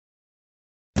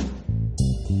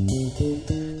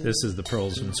This is the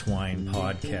Pearls and Swine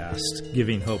podcast,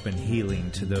 giving hope and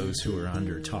healing to those who are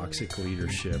under toxic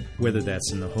leadership, whether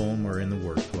that's in the home or in the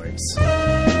workplace.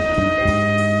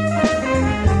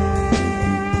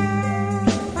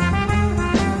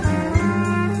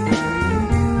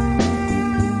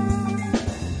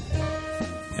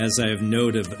 As I have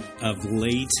noted of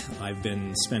late, I've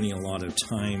been spending a lot of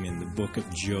time in the book of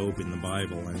Job in the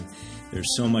Bible, and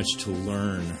there's so much to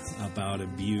learn about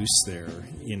abuse there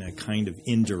in a kind of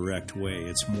indirect way.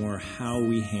 It's more how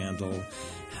we handle,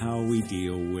 how we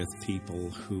deal with people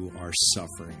who are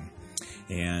suffering.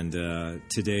 And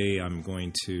today I'm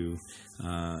going to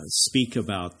speak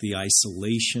about the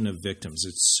isolation of victims.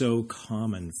 It's so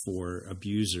common for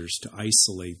abusers to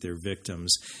isolate their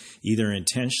victims, either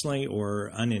intentionally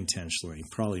or unintentionally,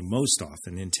 probably most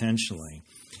often intentionally.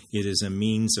 It is a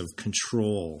means of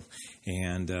control.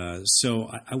 And so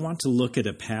I want to look at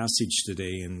a passage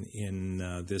today in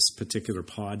this particular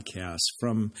podcast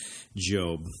from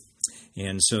Job.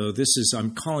 And so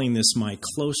I'm calling this My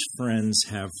Close Friends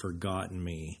Have Forgotten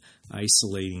Me,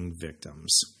 Isolating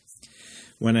Victims.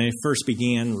 When I first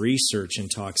began research in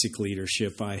toxic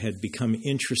leadership, I had become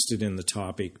interested in the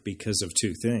topic because of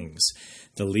two things: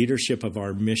 the leadership of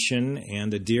our mission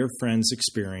and a dear friend's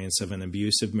experience of an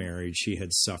abusive marriage she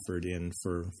had suffered in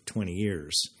for 20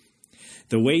 years.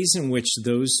 The ways in which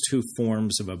those two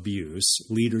forms of abuse,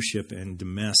 leadership and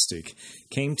domestic,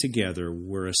 came together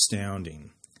were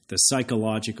astounding. The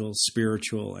psychological,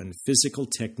 spiritual, and physical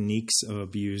techniques of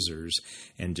abusers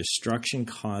and destruction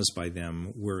caused by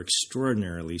them were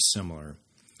extraordinarily similar.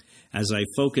 As I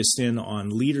focused in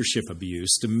on leadership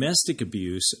abuse, domestic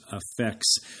abuse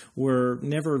effects were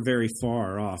never very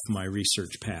far off my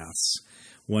research paths.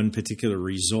 One particular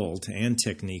result and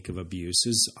technique of abuse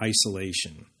is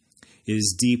isolation. It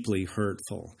is deeply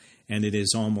hurtful, and it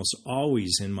is almost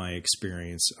always, in my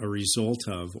experience, a result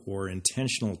of or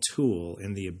intentional tool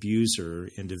in the abuser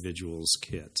individual's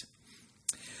kit.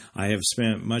 I have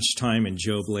spent much time in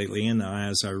Job lately, and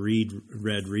as I read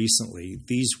recently,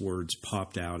 these words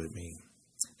popped out at me.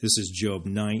 This is Job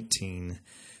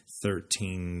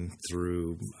 19:13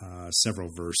 through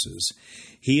several verses.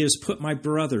 He has put my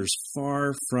brothers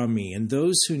far from me, and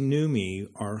those who knew me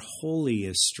are wholly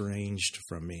estranged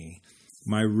from me.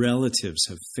 My relatives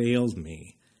have failed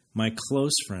me. My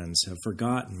close friends have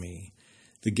forgotten me.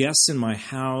 The guests in my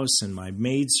house and my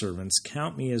maidservants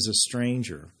count me as a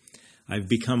stranger. I've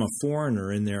become a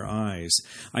foreigner in their eyes.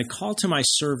 I call to my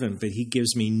servant, but he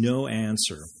gives me no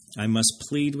answer. I must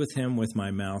plead with him with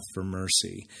my mouth for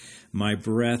mercy. My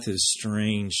breath is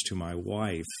strange to my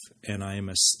wife, and I am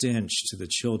a stench to the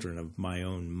children of my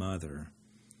own mother.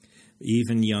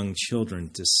 Even young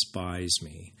children despise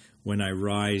me. When I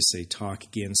rise, they talk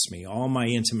against me. All my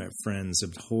intimate friends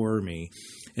abhor me,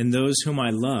 and those whom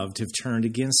I loved have turned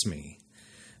against me.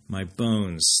 My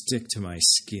bones stick to my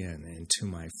skin and to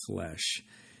my flesh,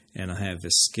 and I have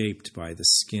escaped by the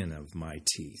skin of my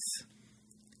teeth.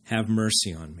 Have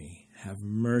mercy on me. Have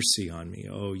mercy on me,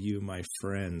 O you, my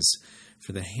friends,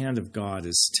 for the hand of God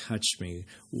has touched me.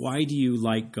 Why do you,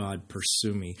 like God,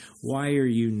 pursue me? Why are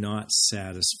you not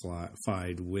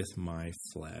satisfied with my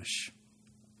flesh?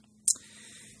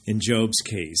 In Job's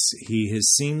case, he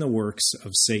has seen the works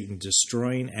of Satan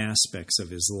destroying aspects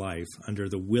of his life under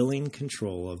the willing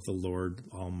control of the Lord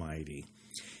Almighty.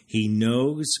 He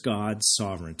knows God's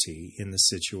sovereignty in the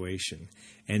situation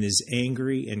and is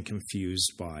angry and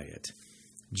confused by it.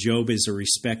 Job is a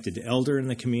respected elder in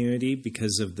the community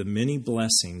because of the many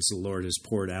blessings the Lord has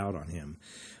poured out on him.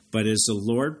 But as the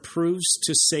Lord proves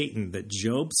to Satan that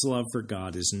Job's love for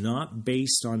God is not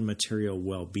based on material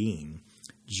well-being,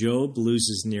 Job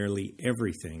loses nearly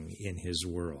everything in his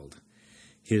world: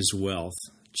 his wealth,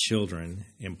 children,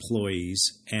 employees,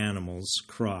 animals,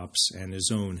 crops, and his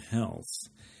own health.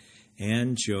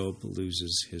 And Job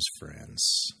loses his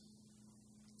friends.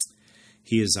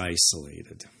 He is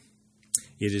isolated.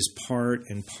 It is part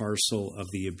and parcel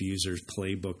of the abuser's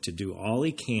playbook to do all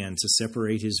he can to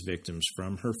separate his victims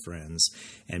from her friends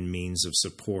and means of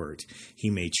support. He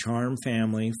may charm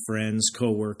family, friends,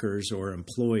 co-workers, or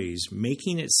employees,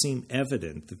 making it seem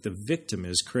evident that the victim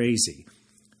is crazy,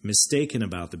 mistaken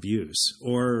about the abuse,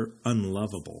 or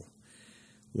unlovable.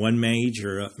 One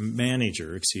manager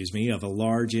of a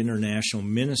large international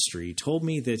ministry told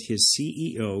me that his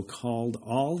CEO called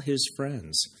all his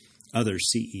friends, other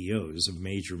CEOs of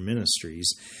major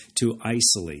ministries, to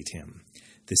isolate him.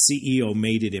 The CEO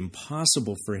made it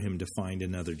impossible for him to find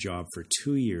another job for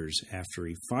 2 years after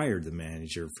he fired the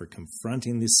manager for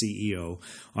confronting the CEO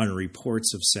on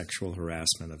reports of sexual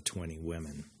harassment of 20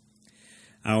 women.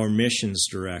 Our missions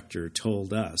director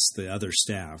told us the other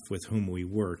staff with whom we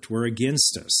worked were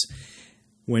against us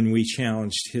when we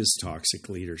challenged his toxic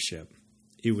leadership.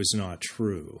 It was not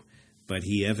true, but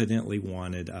he evidently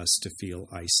wanted us to feel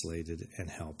isolated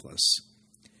and helpless.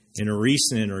 In a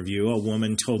recent interview, a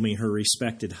woman told me her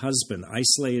respected husband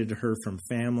isolated her from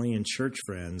family and church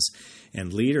friends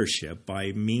and leadership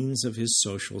by means of his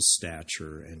social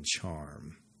stature and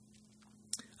charm.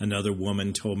 Another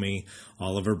woman told me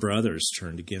all of her brothers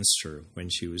turned against her when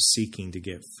she was seeking to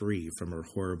get free from her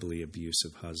horribly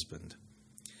abusive husband.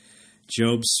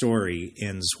 Job's story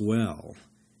ends well.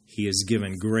 He is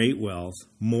given great wealth,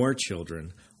 more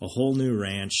children, a whole new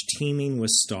ranch teeming with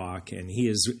stock, and he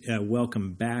is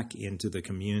welcomed back into the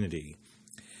community.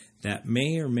 That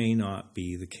may or may not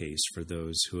be the case for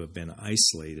those who have been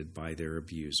isolated by their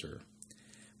abuser.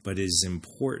 But it is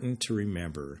important to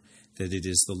remember that it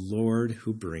is the Lord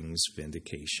who brings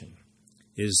vindication.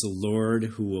 It is the Lord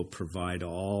who will provide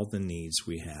all the needs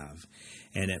we have,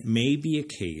 and it may be a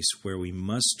case where we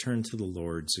must turn to the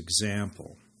Lord's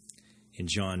example. In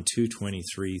John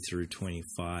 2:23 through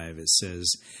 25, it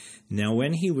says, "Now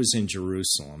when he was in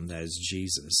Jerusalem," that is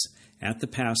Jesus, "at the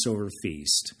Passover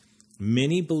feast,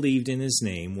 many believed in his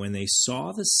name when they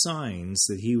saw the signs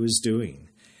that he was doing.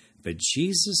 But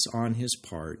Jesus, on his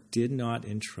part, did not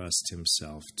entrust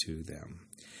himself to them,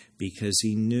 because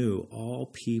he knew all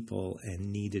people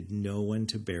and needed no one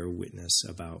to bear witness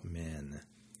about men,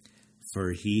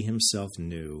 for he himself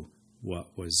knew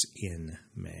what was in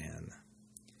man."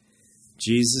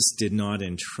 Jesus did not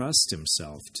entrust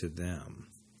himself to them.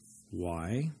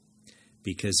 Why?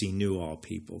 Because he knew all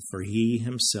people, for he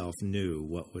himself knew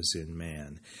what was in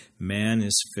man. Man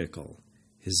is fickle.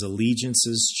 His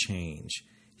allegiances change.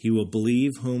 He will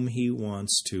believe whom he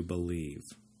wants to believe.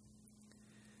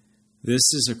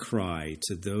 This is a cry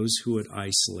to those who would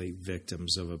isolate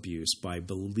victims of abuse by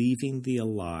believing the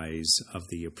lies of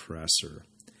the oppressor.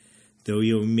 Though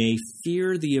you may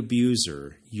fear the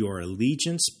abuser, your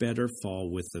allegiance better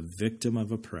fall with the victim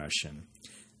of oppression.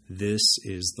 This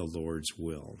is the Lord's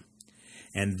will.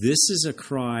 And this is a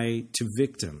cry to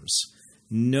victims.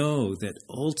 Know that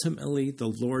ultimately the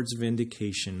Lord's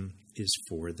vindication is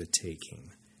for the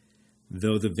taking.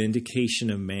 Though the vindication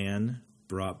of man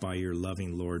brought by your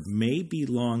loving Lord may be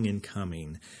long in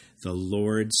coming, the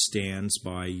Lord stands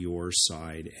by your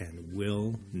side and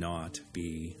will not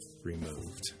be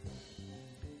removed.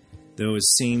 Though it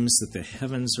seems that the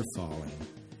heavens are falling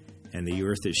and the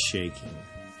earth is shaking,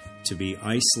 to be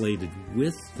isolated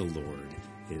with the Lord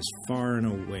is far and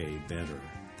away better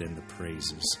than the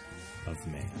praises of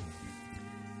man.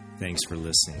 Thanks for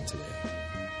listening today.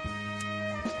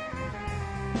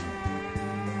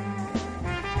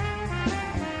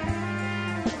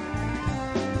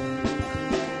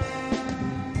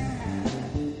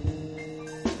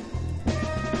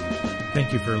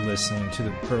 Thank you for listening to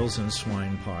the Pearls and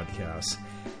Swine podcast.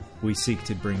 We seek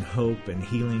to bring hope and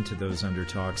healing to those under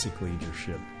toxic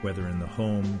leadership, whether in the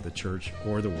home, the church,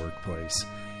 or the workplace.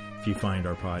 If you find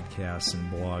our podcasts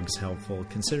and blogs helpful,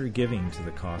 consider giving to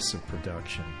the costs of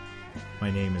production. My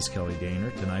name is Kelly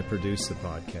Daynert, and I produce the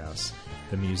podcast.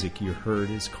 The music you heard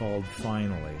is called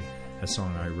Finally, a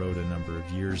song I wrote a number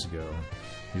of years ago.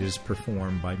 It is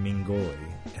performed by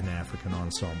Mingoli, an African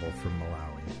ensemble from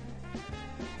Malawi.